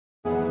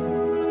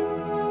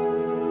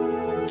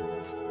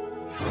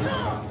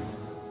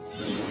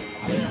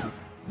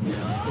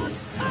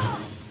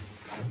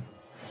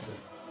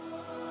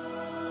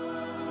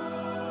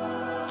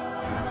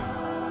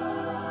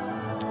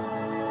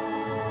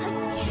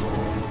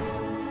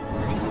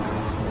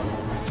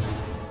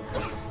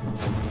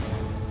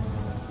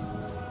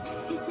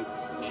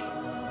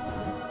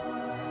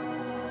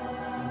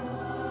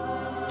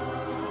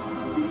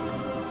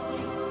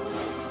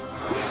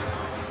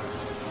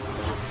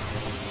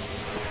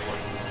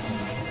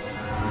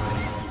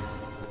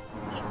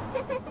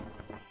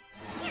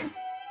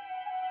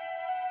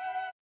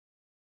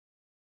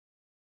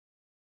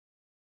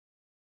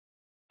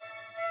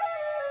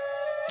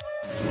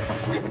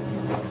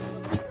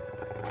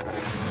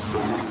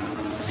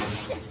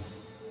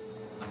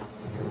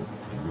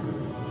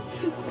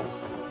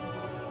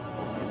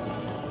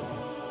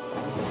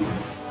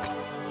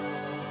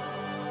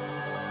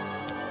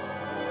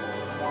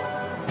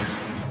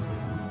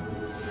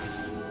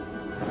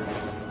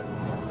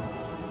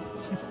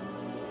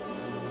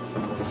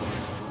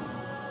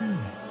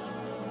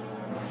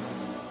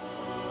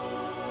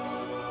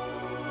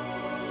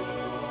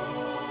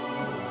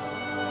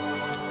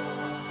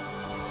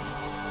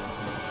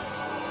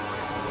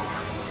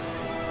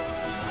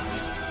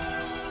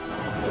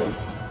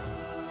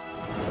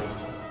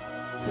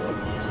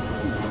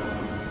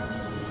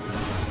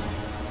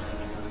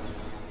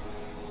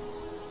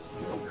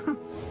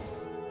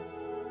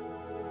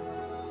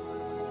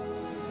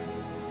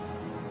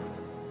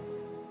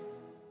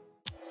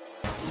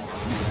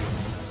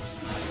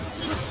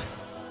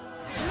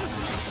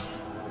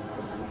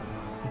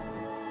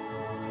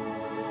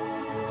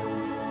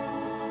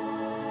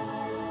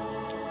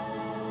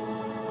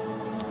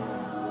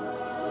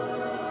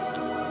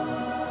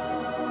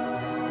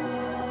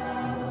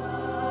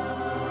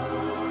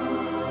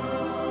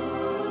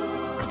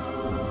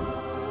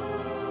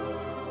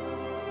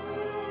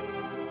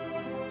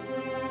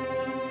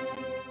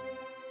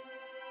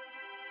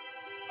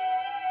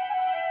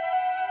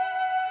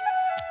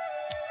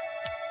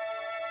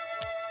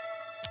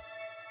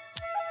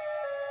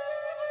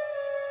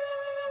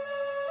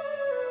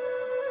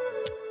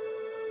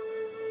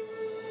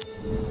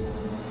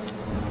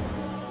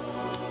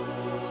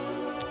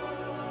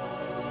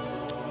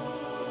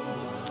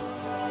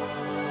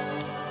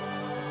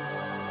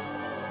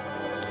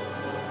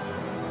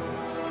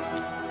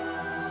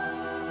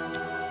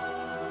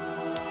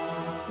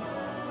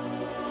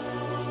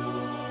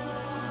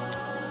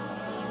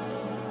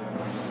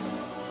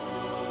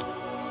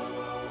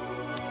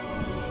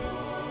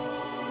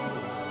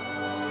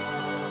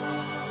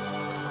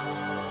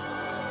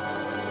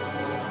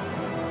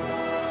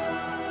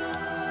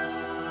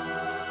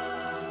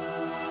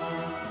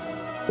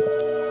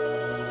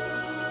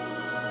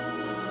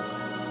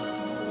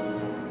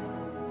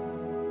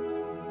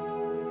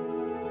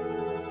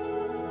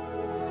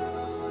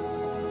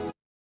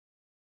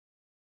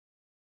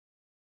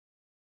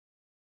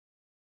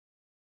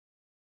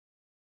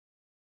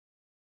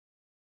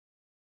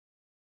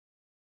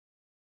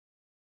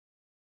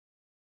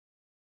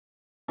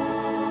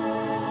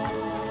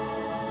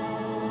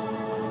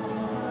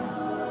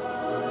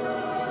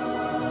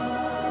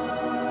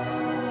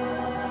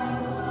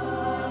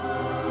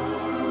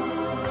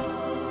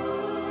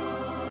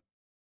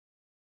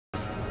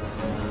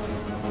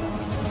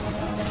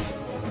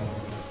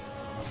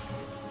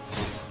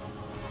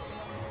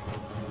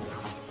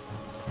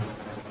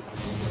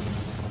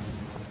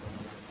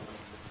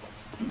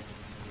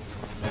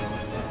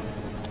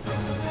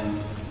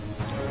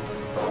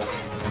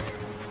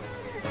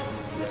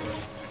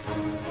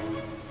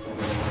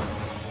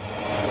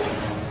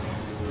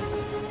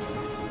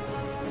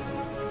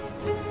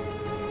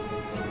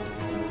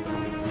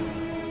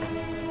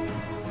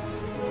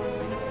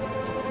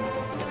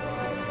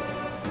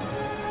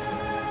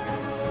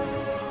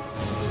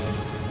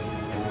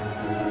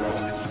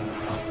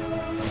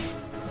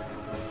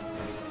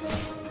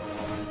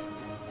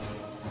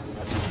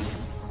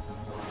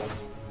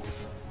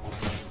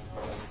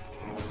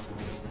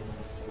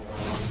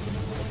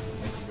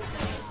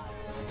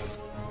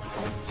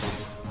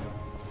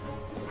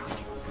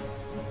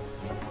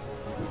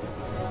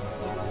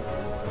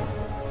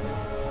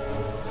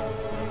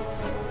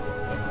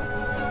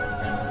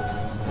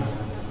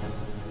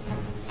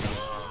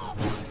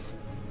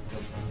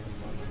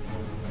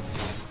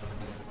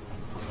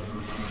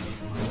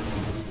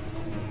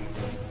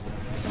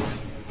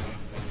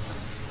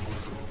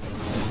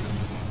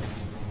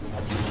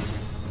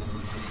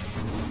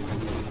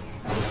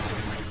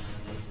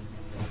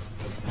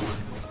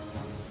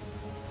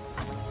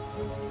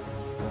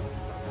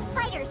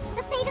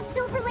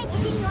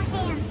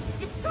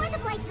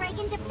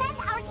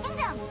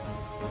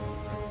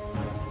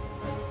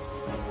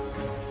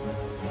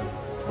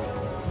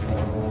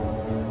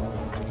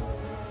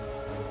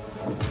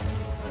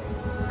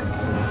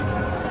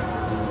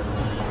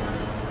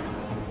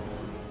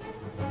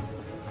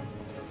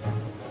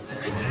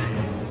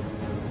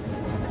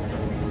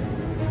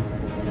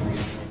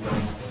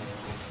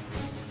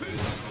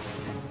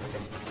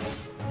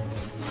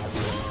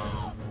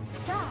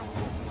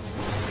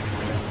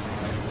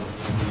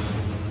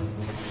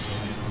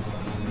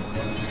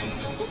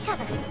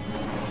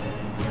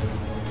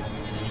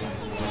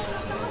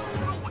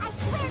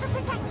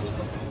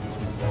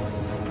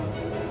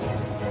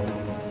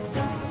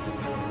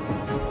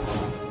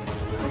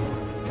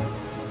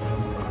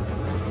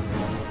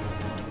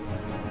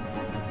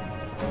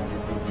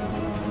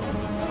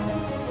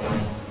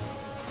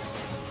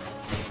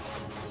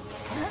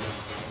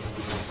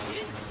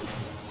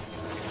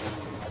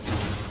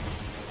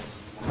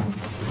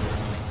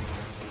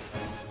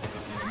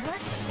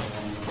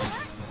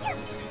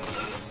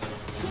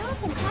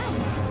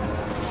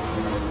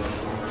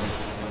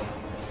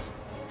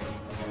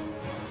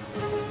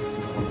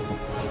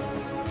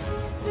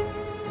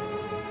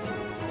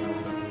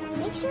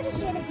sure to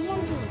share the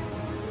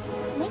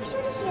DMG. Make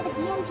sure to share the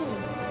DMG.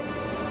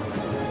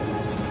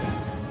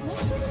 Make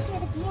sure to share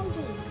the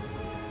DMG.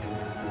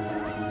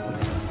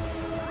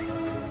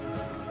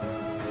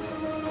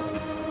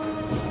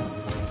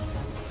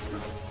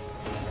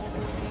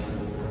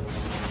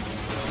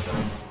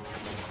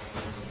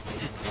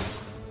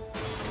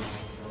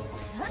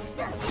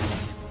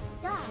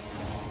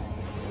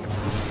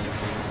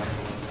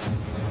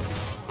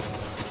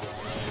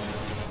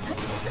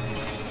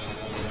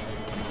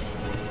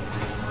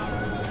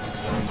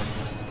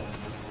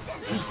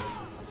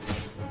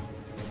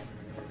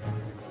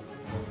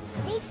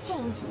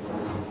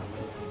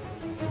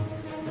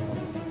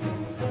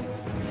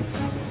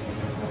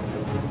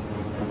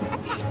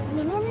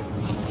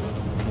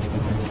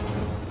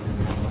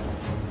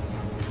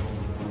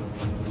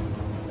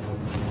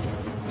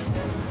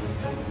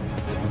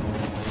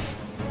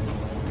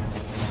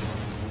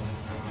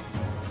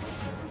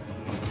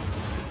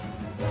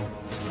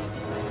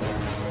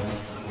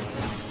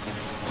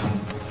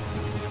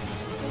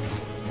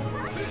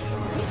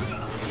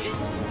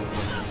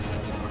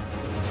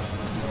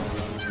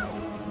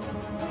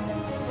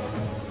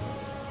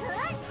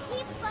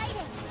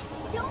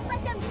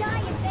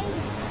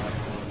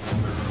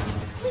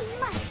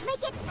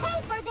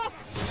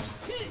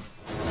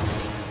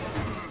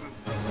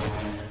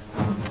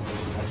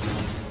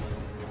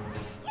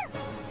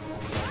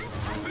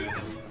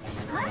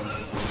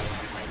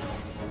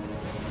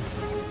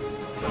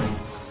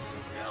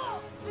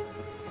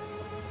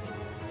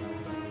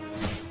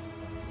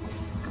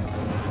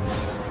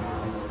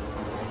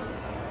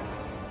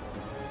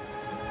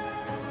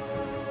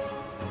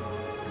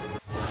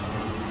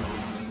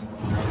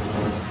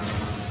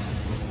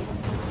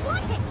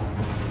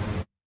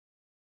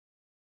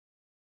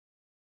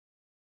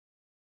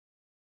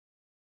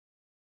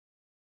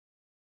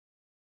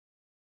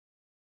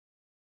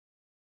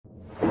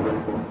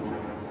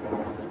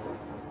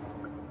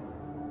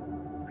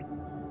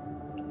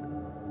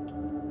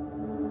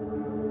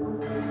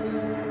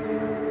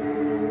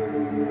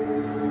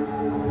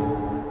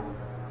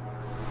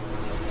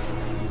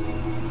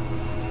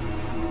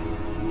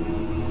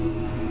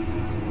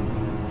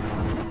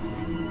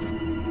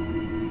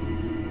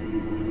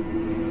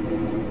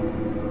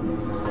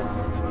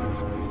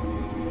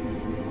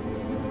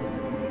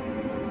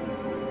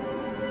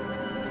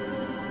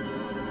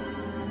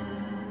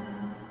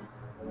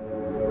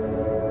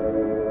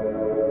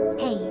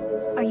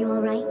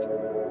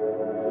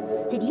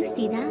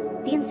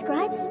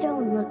 inscribed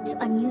stone looked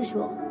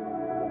unusual.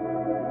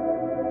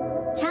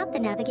 Tap the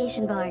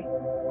navigation bar.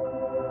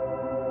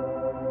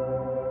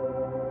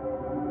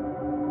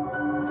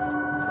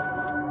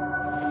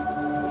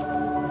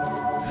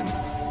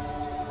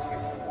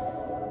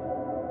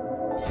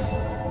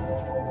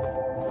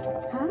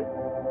 Huh?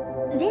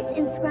 This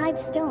inscribed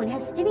stone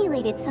has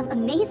stimulated some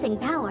amazing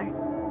power.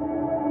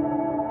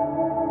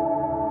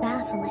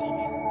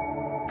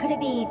 Baffling. Could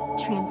it be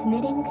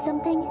transmitting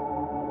something?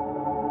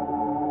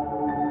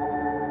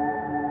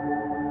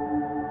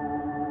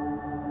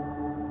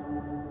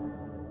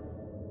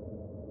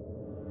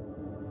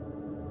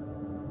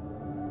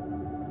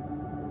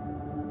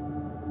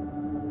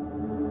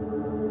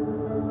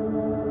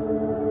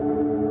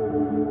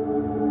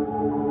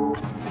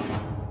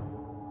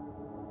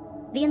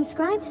 The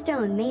inscribed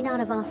stone may not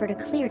have offered a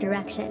clear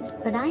direction,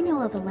 but I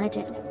know of a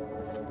legend.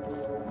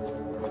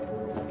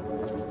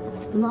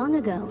 Long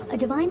ago, a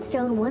divine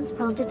stone once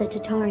prompted the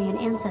Tatarian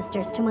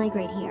ancestors to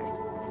migrate here.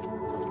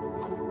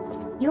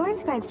 Your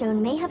inscribed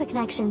stone may have a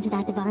connection to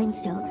that divine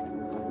stone.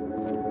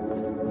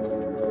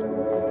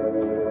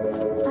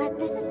 But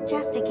this is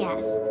just a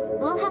guess.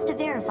 We'll have to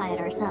verify it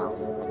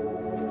ourselves.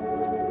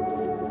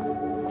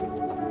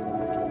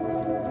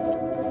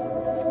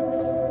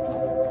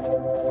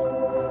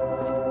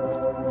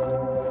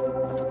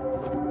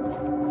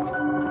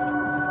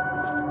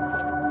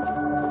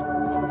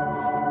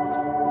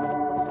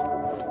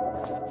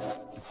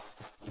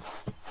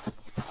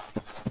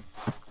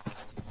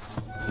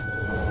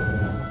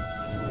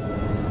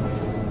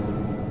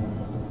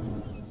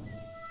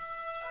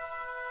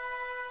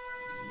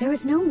 There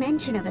was no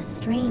mention of a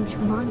strange,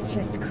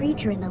 monstrous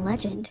creature in the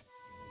legend.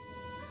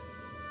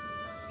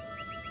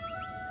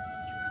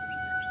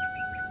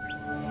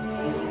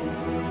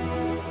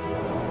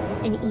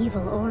 An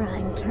evil aura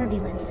and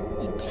turbulence.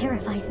 It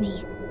terrifies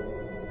me.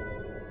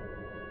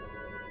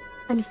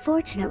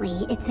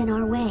 Unfortunately, it's in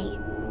our way.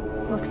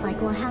 Looks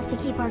like we'll have to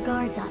keep our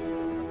guards up.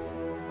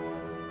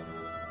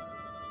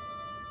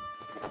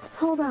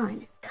 Hold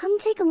on. Come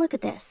take a look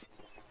at this.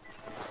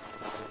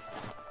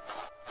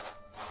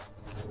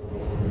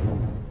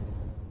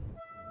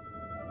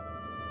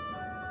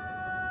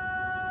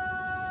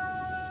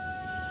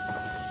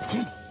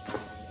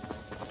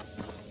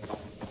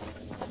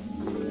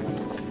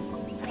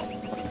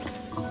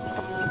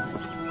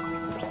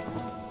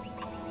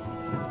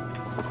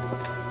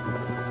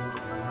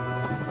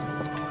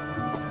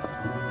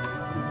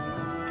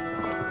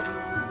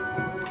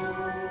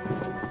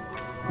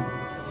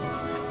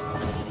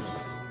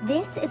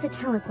 This is a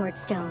teleport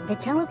stone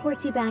that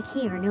teleports you back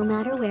here no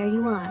matter where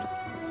you are.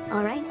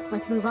 Alright,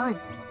 let's move on.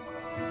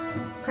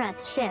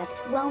 Press shift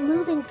while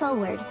moving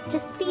forward to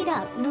speed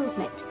up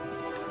movement.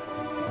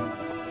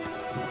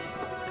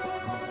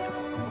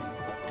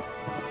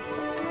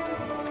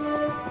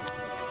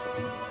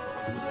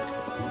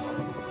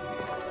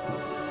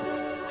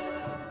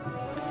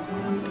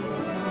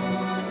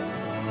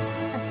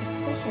 A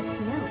suspicious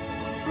note.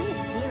 I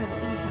have zero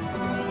interest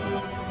in it.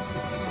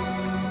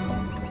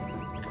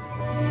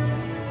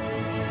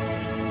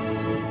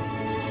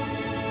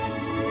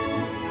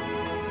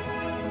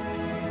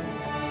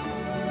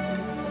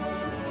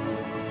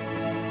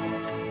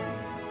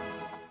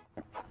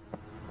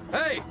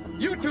 Hey,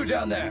 you two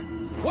down there!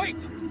 Wait!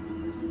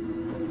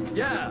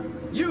 Yeah,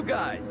 you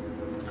guys!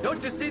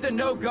 Don't you see the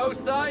no-go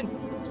sign?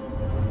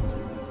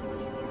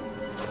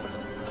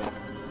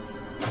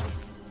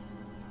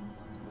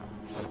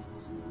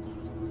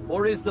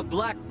 Or is the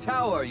Black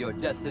Tower your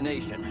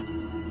destination?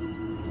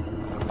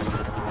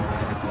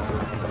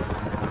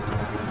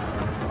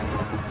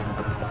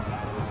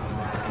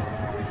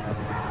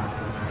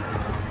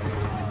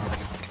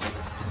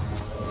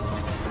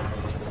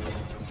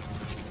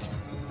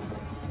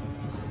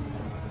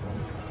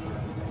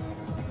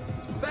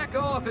 Back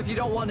off if you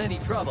don't want any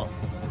trouble.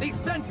 These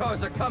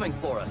centaurs are coming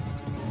for us.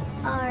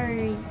 Are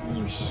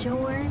you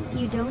sure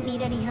you don't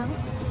need any help?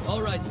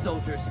 All right,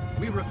 soldiers.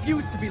 We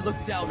refuse to be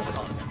looked down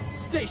upon.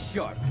 Stay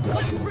sharp.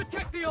 Let's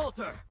protect the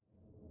altar!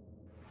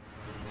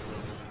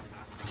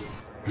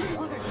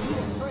 What are you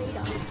afraid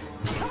of?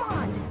 Come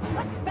on,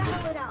 let's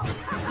battle it out!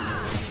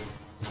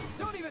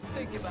 Don't even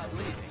think about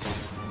leaving.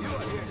 You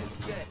are here to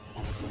stay.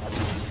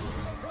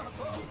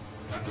 Bravo!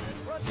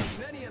 Crushing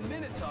many a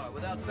Minotaur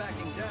without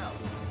backing down.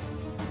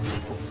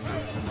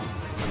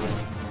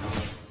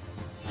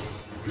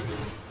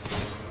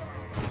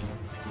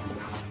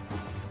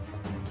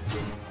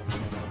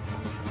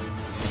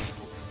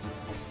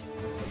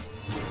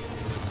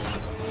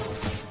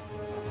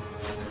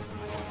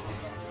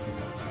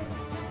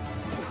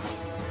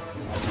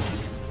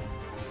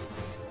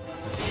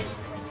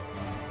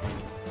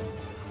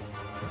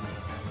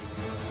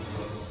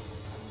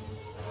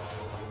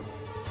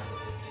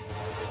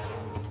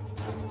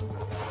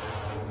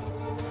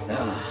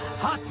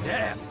 Hot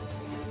damn!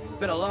 It's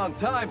been a long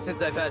time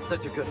since I've had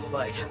such a good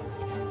fight.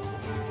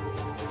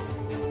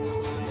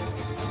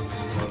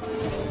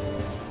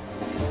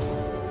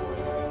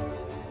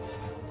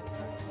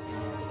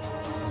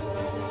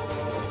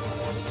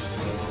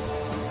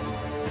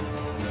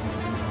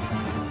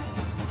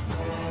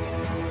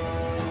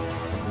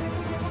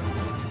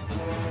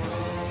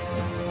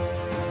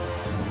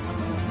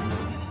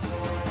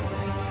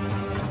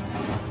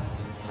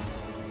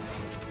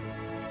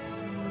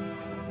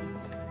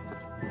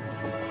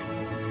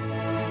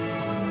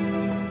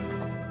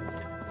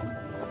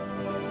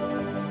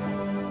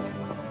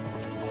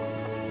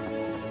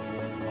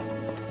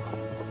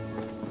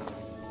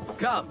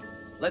 Come,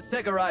 let's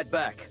take a ride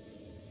back.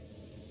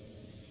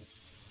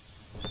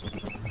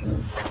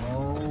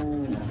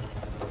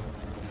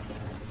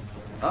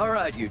 All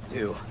right, you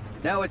two.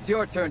 Now it's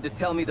your turn to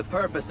tell me the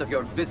purpose of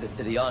your visit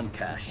to the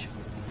on-cache.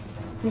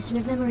 Mission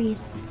of memories.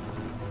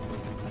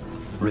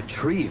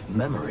 Retrieve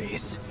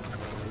memories?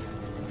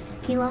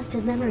 He lost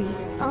his memories.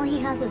 All he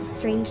has is a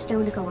strange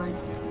stone to go on.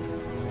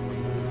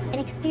 An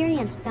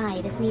experienced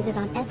guide is needed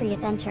on every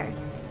adventure.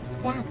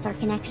 That's our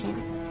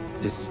connection.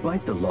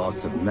 Despite the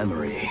loss of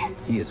memory,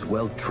 he is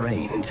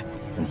well-trained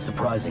and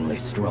surprisingly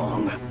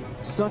strong.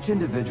 Such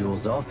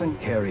individuals often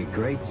carry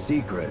great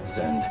secrets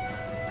and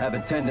have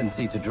a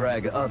tendency to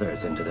drag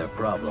others into their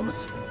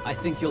problems. I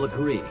think you'll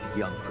agree,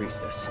 young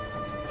priestess.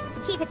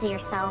 Keep it to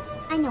yourself.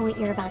 I know what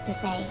you're about to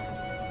say.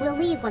 We'll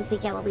leave once we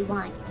get what we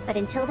want, but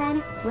until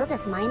then, we'll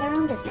just mind our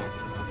own business.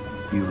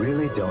 You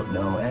really don't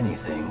know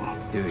anything,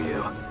 do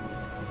you?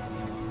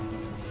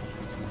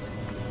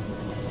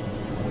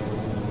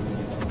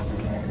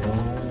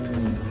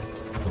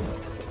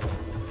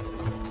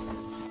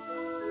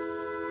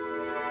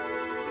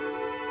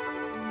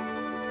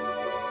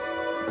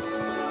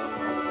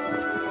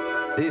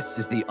 This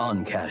is the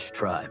on-cache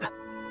tribe.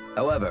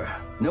 However,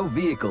 no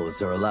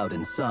vehicles are allowed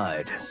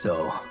inside,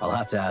 so I'll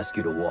have to ask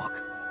you to walk.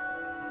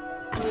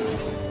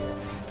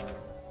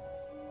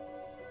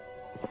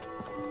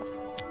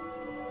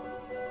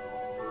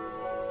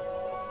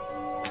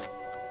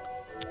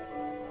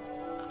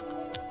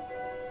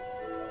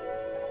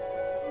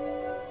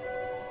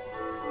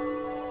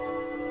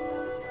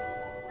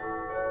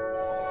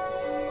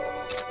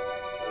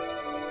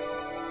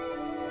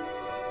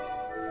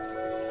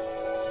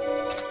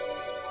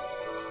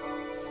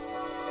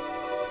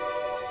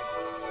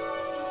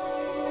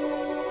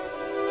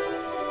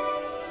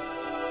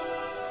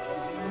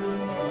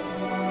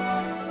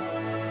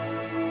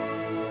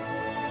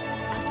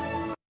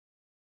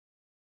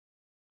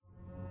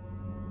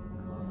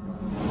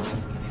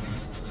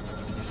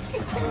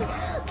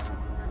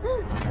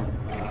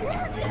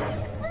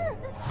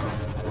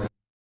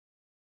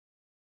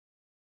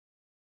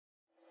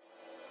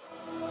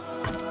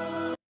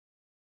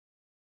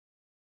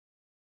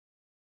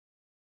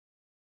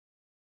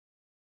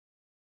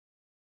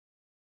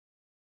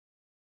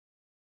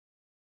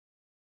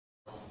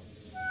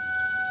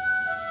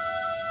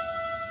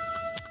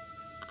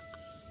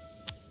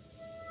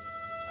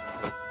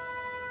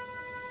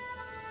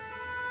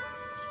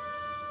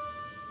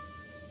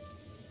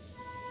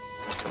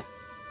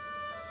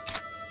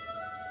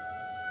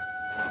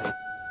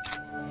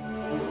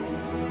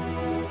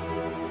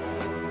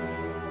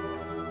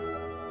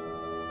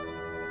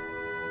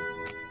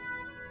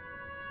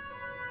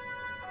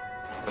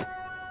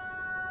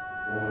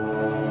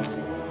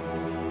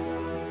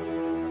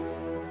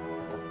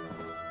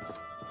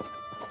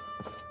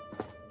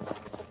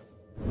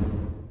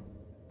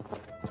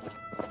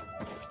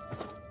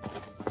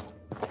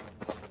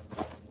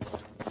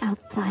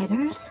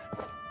 Outsiders?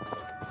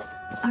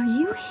 Are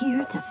you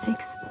here to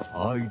fix...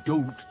 I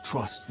don't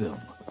trust them.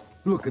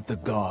 Look at the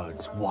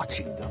guards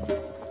watching them.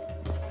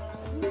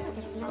 Seems like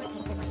it's not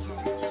just in my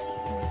head.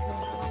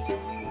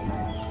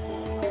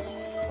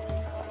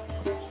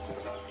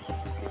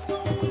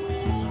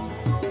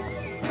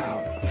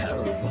 How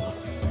terrible.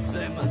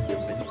 They must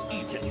have been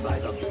eaten by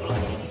the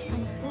blood.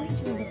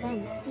 Unfortunate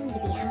events seem to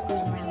be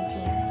happening around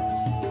here.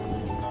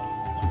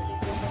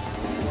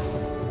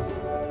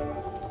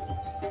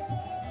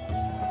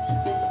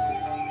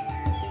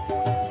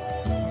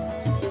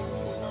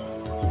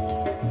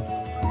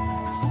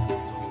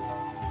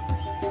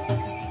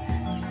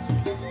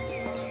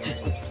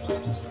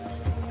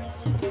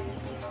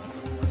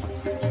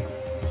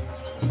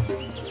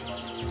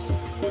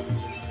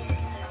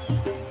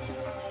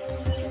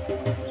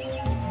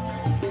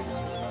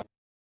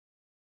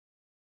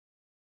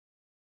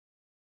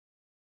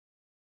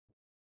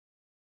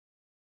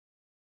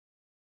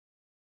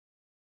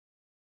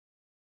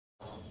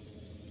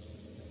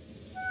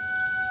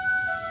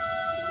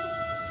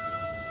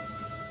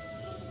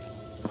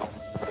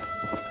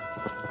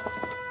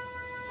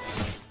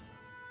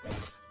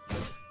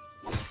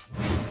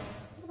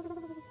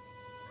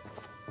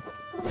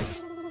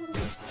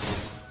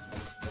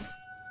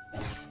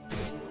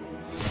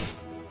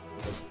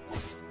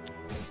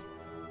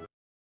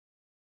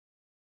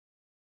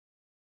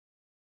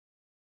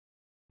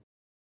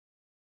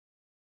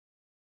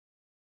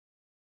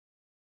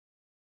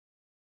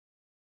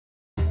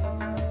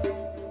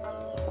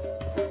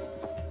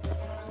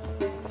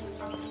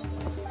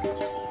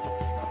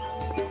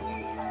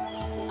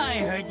 I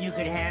heard you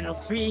could handle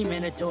 3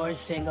 Minotaurs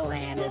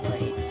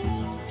single-handedly.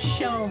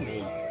 Show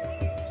me.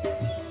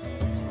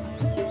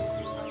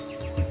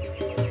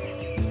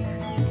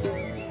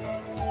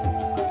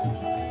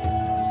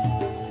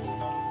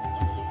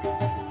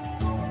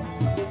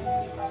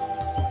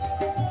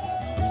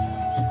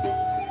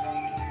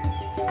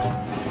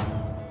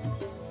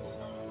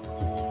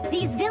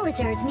 These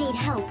villagers need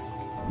help.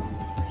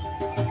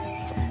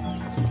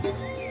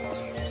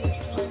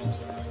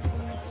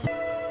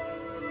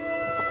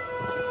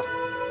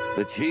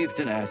 The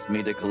chieftain asked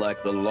me to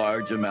collect a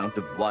large amount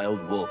of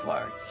wild wolf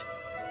hearts.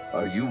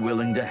 Are you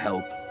willing to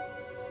help?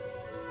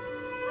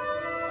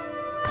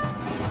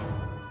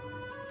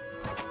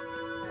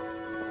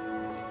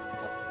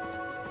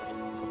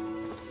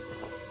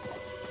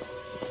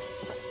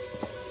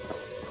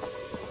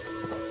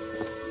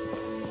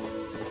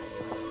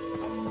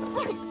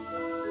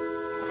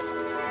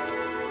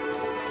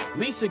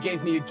 Lisa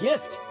gave me a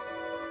gift.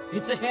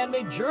 It's a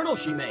handmade journal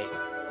she made.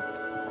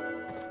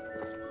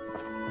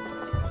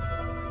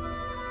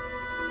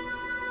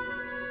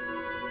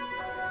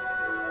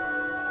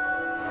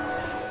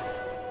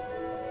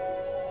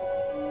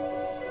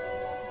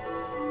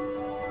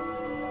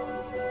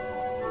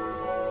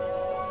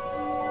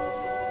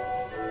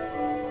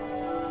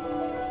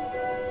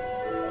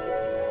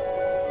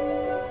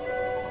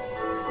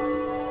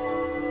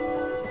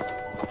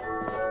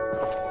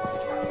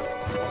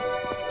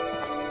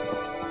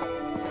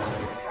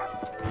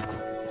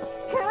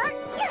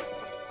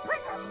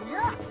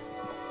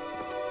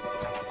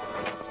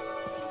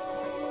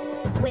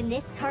 When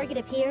this target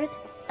appears,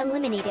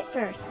 eliminate it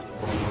first.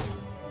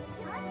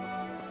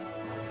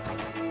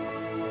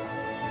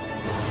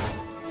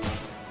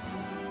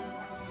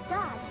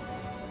 Dodge.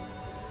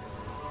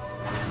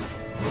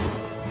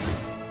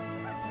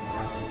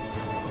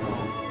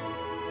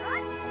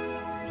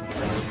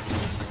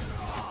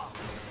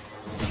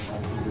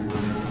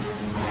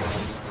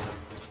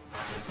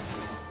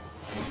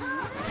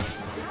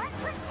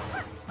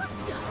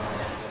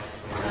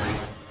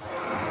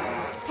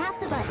 Tap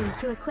the button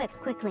to equip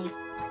quickly.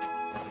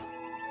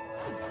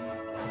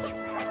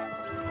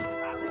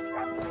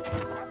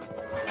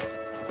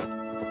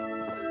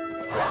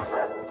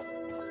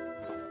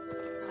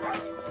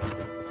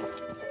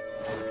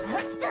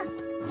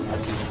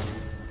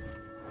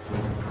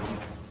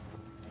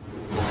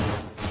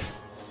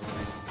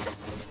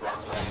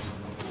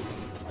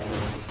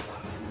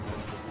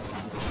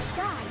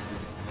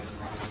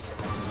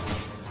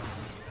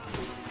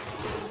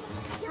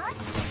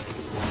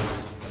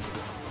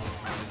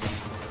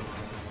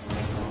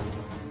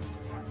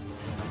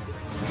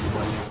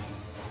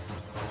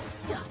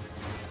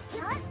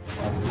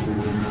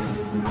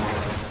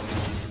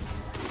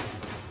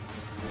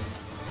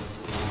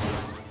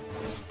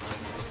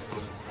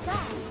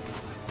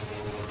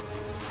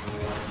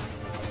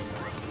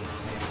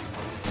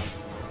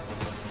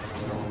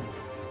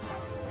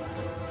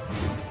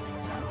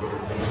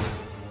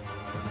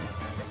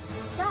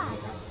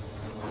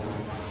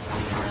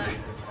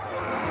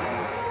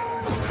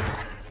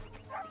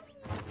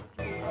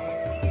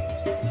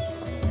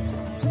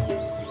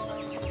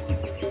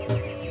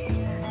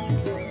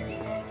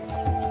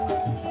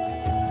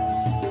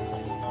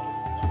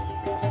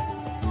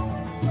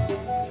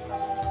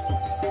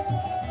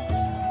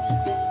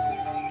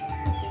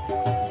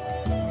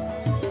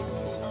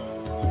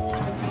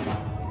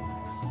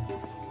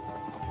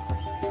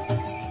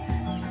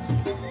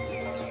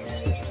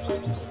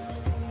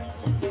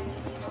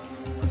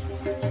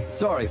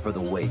 Sorry for the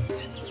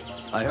wait.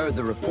 I heard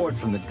the report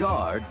from the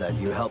guard that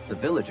you helped the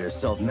villagers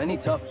solve many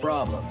tough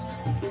problems.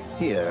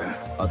 Here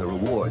are the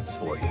rewards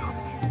for you.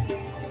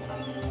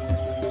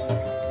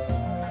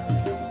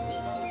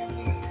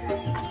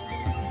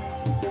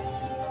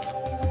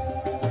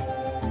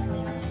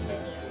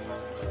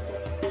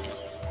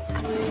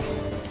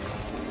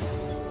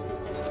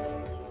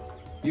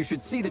 You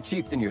should see the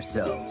chieftain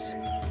yourselves.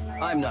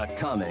 I'm not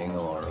coming,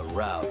 or a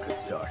row could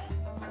start.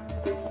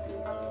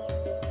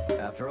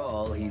 After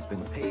all, he's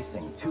been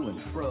pacing to and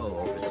fro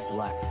over the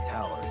Black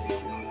Tower issue.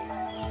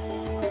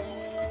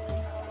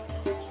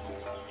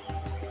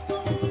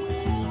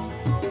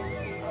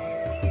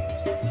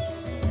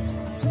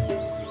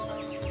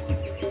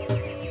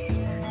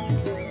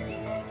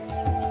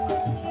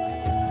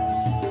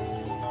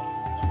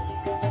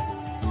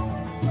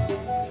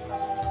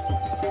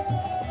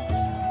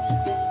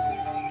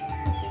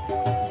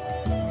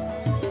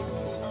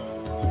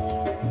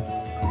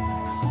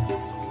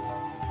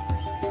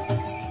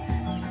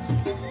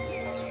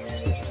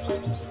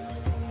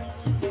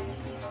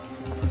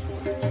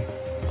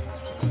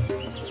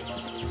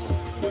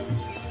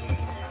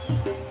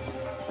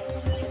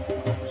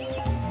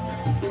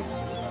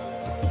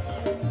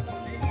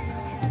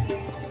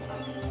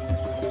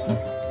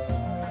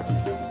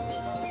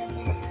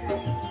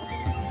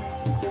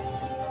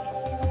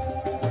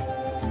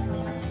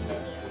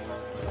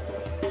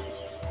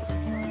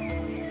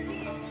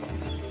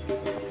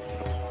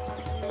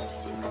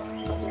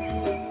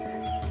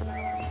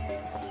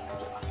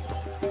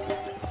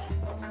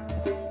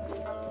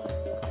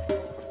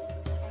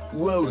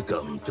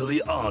 Welcome to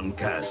the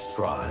Oncast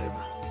tribe.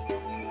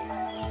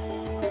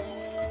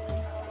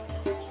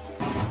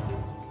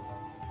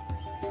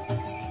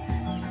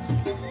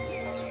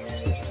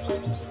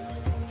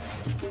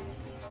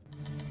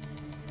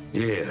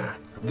 Here,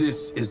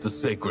 this is the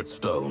sacred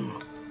stone.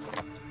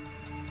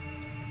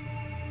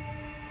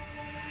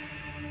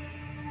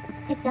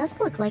 It does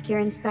look like your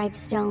inscribed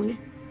stone.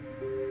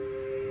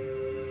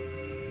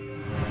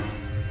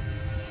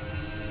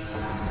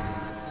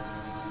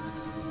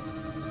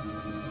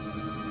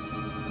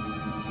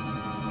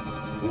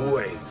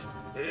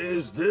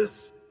 challenge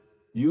this?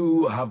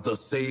 You have the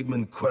same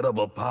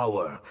incredible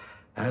power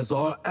as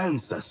our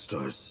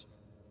ancestors.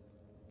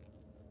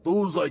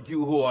 Those like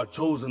you who are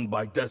chosen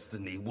by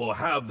destiny will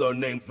have their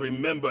names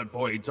remembered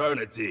for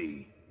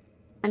eternity.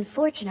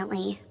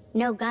 Unfortunately,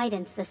 no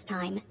guidance this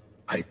time.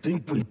 I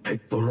think we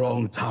picked the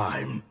wrong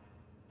time.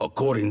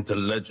 According to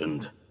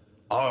legend,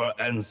 our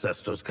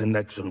ancestors'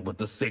 connection with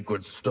the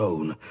sacred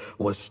stone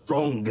was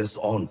strongest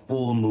on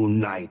full moon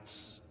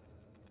nights.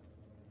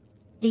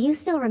 Do you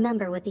still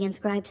remember what the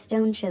inscribed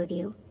stone showed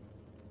you?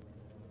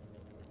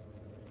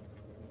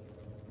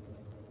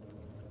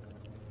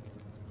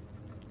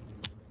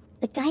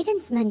 The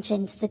guidance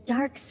mentioned the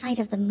dark side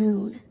of the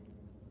moon.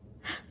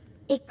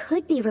 It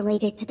could be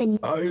related to the...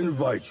 I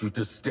invite you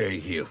to stay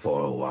here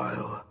for a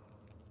while.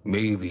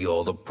 Maybe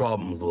all the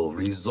problems will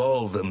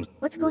resolve them.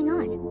 What's going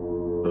on?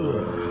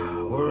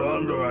 We're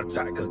under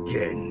attack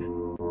again.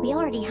 We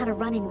already had a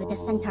run-in with the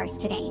centaurs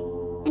today.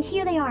 And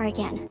here they are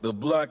again. The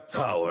Black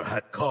Tower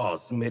had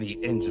caused many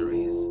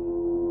injuries.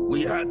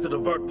 We had to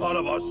divert part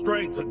of our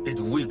strength. It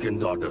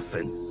weakened our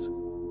defense.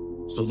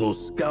 So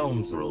those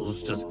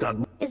scoundrels just got...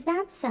 Is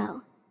that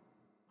so?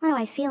 Why do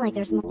I feel like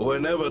there's more?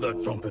 Whenever the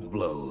trumpet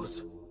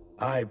blows,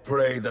 I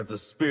pray that the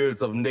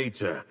spirits of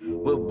nature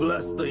will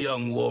bless the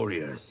young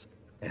warriors,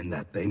 and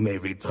that they may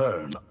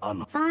return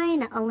un...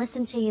 Fine, I'll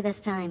listen to you this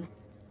time.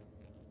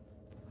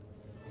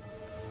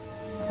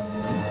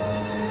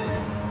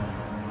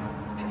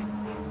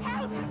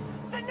 Help!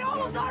 The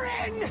gnolls are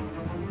in!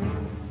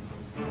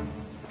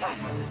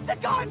 The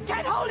guards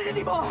can't hold it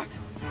anymore!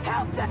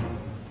 Help them!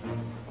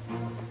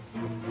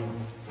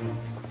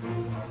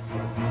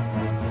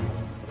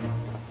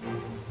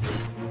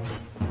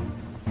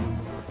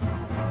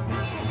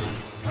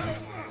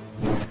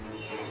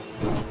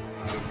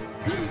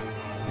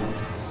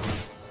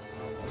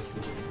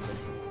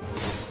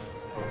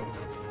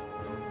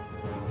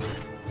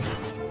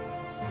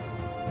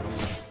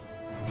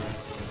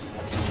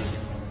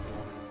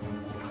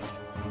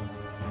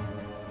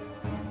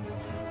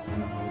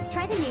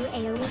 Try the new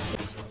AoE.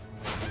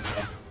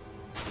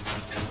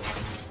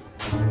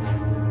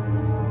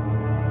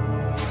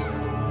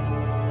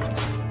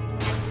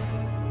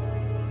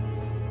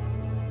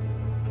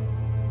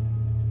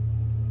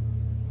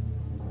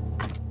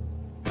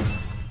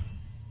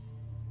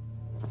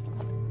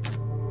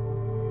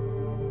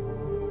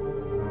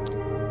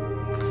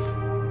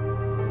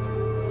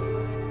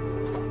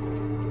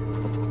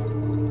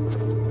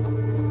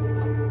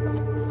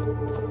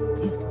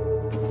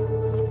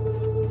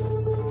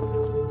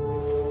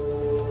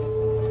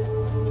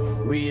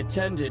 We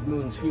attended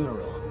Moon's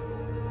funeral.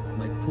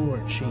 My poor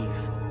chief.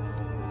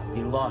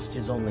 He lost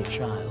his only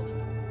child.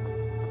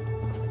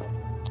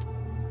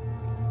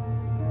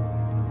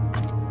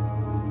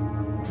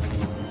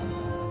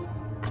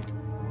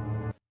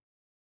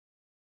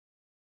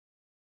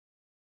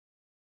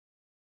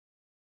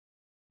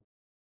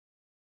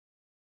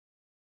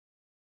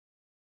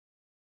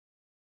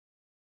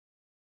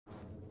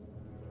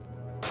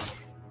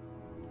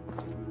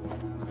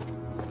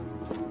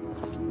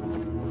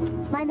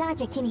 My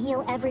magic can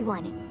heal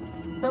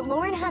everyone, but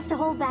Lauren has to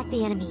hold back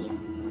the enemies.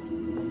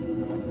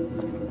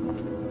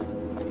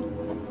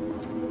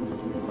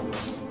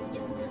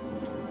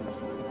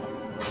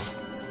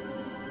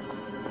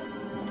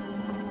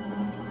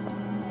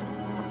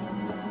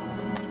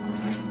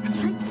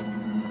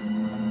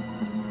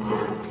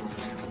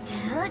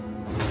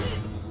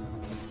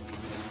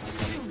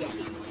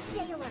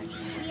 Stay alert.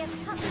 We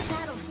have tougher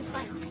battles to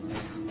fight.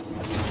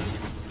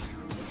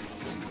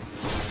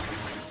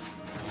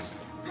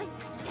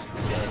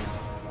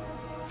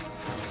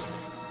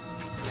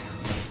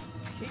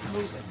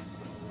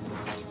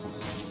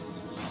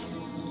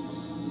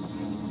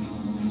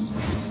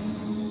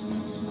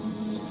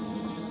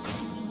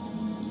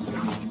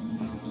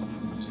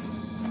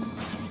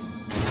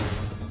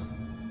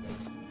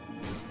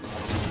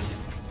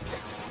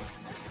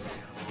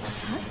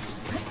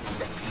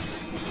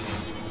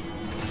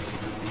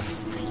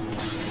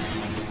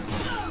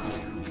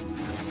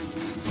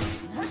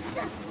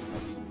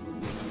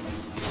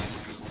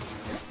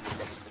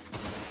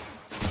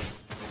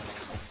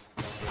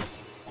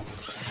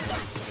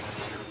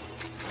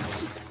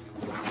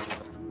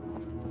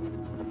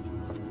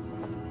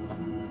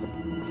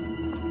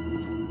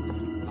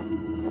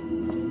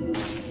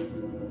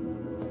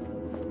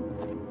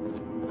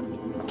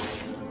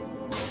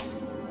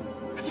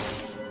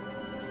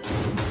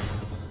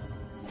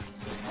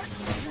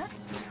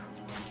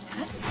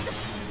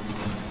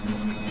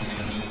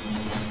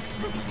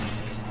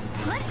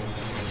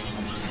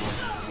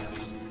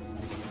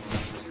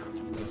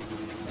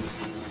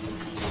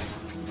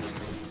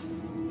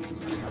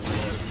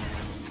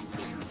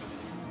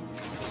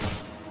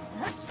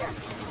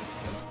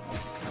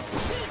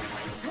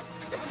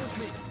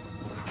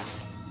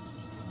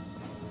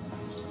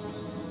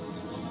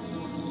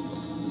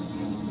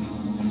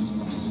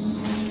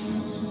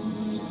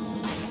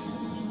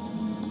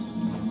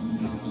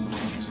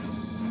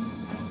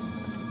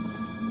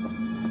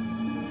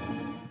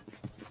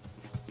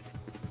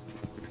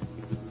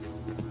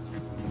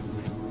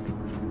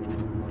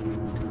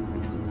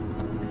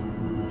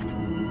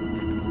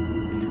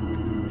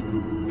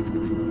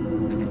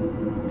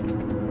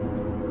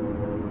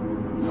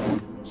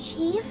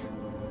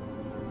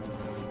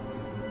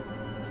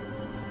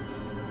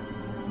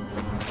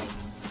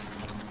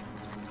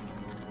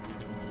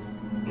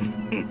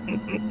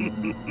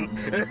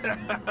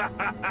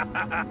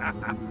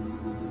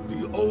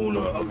 The owner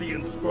of the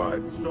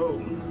inscribed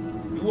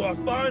stone. You are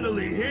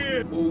finally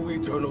here, O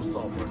Eternal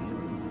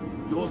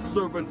Sovereign. Your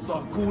servant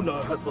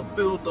Sakuna has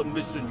fulfilled the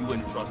mission you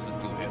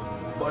entrusted to him.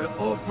 By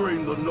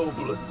offering the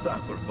noblest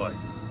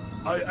sacrifice,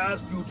 I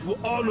ask you to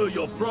honor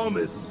your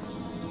promise.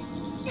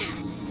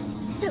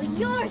 So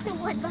you're the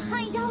one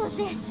behind all of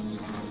this?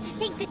 To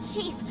think the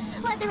chief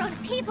led their own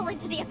people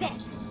into the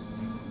abyss?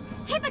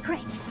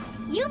 Hypocrite!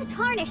 You've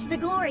tarnished the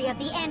glory of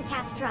the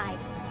Ancast tribe.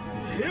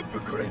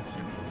 Hypocrite!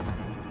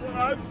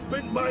 I've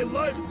spent my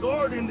life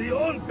guarding the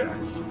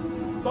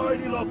Oncash,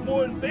 fighting off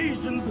more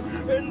invasions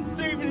and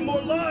saving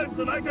more lives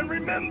than I can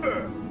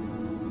remember.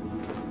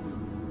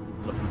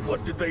 But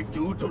what did they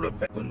do to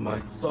repay? When my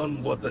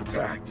son was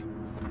attacked,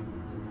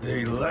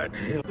 they let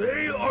him.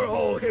 They are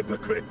all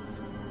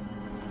hypocrites.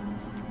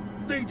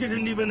 They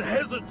didn't even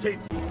hesitate.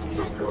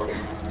 Sakuna,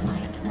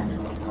 my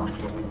fellow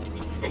apostle,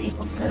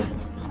 faithful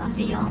servant of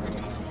the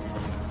ominous.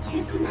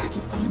 His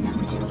Majesty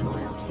knows your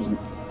loyalty.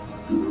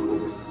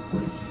 Moon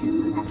will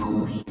soon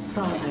await.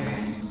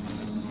 Father.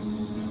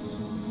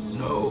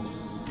 No.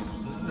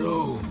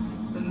 No.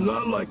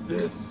 Not like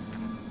this.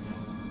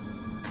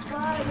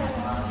 Father.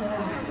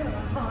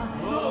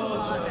 No!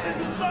 This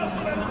is not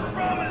what I was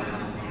promised!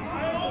 I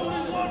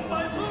only want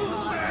my moon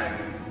back!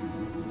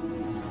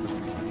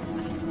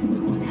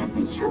 Moon has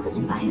been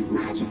chosen by His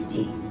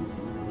Majesty.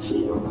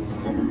 He will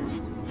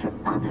serve for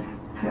other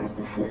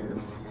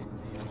purposes.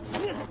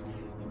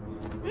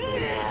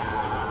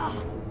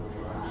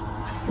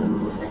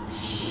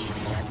 Foolish.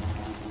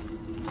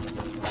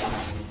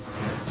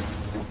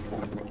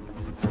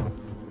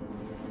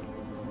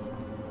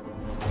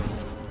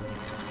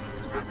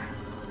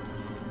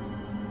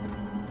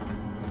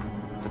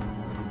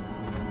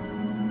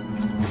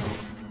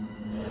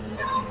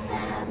 Stop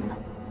them!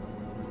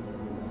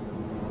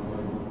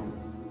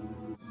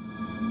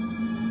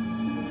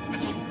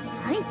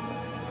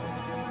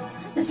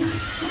 The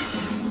dark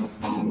shadow will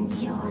end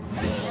your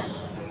days.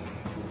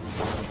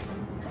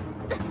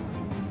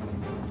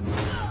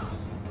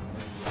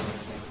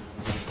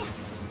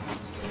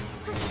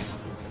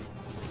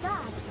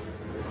 God!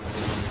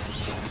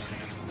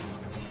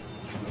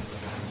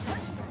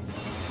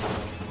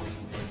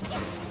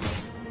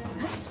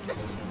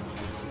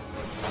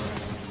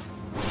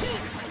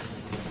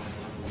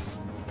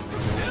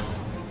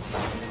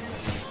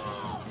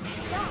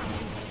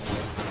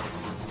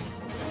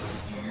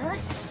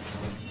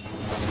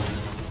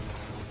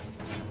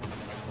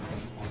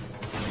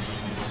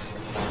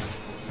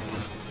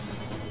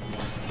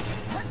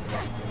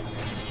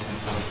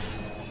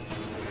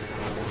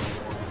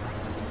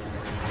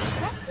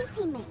 Rescue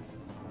teammates.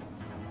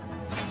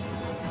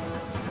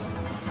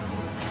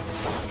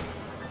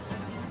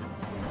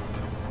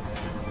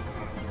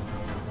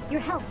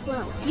 Your health's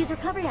low. Use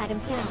recovery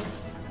items now.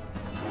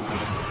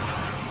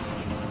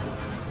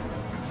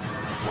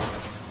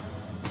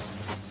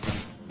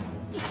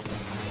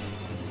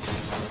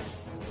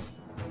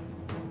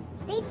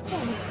 Stage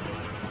change.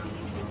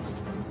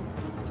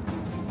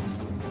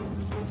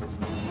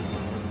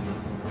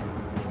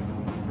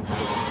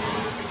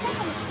 Step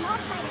on the small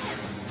spiders.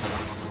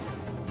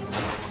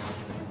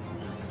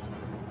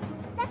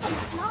 Step on the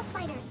small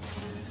spiders.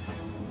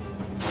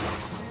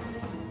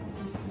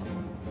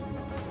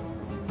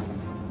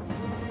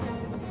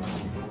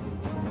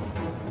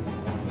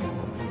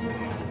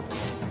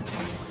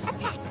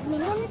 Attack,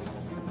 minions!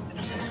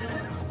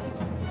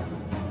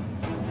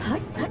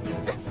 Dodge!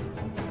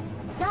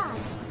 Dodge!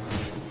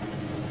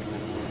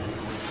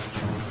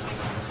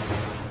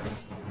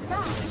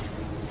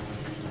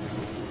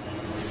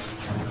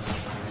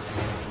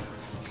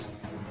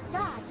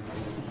 Dodge!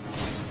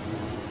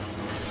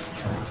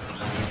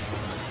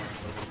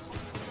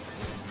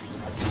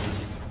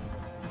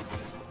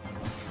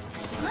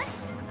 What?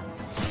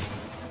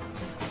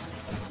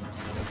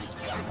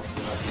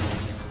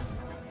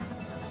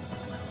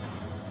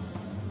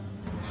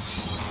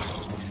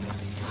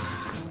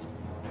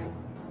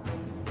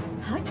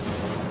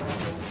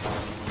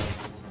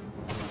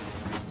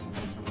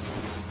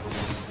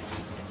 Dodge!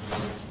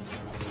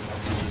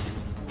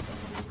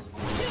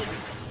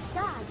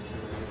 Dodge!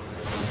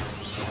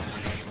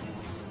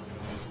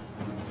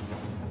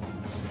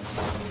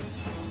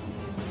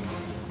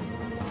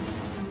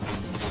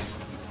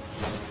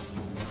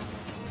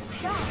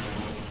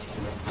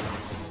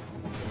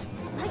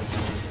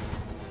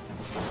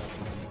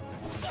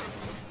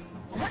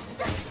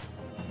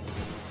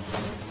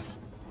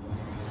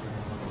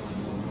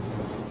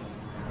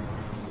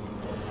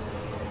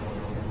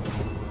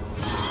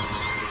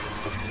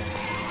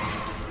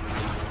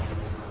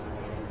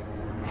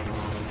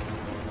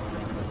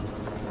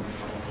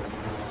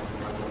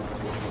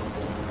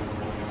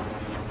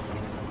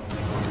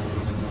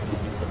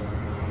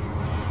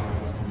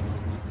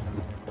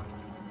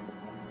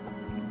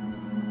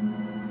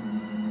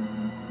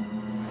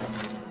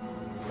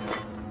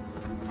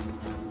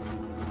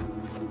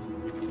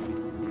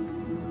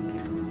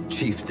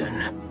 Chieftain.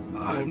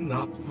 I'm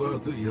not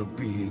worthy of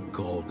being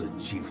called a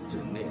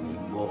chieftain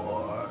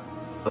anymore.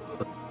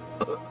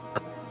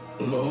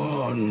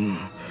 Lorne,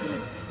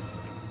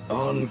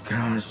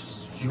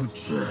 Oncash's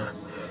future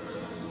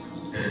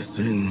is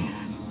in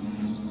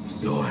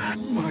your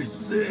hands. My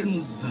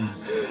sins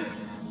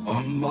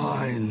are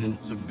mine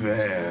to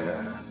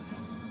bear.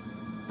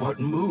 But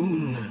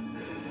Moon,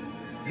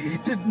 he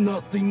did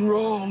nothing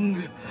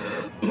wrong.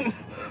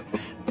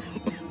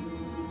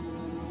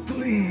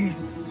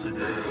 Please,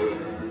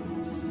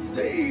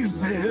 save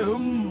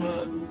him.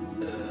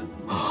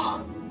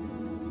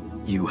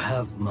 You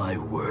have my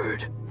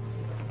word.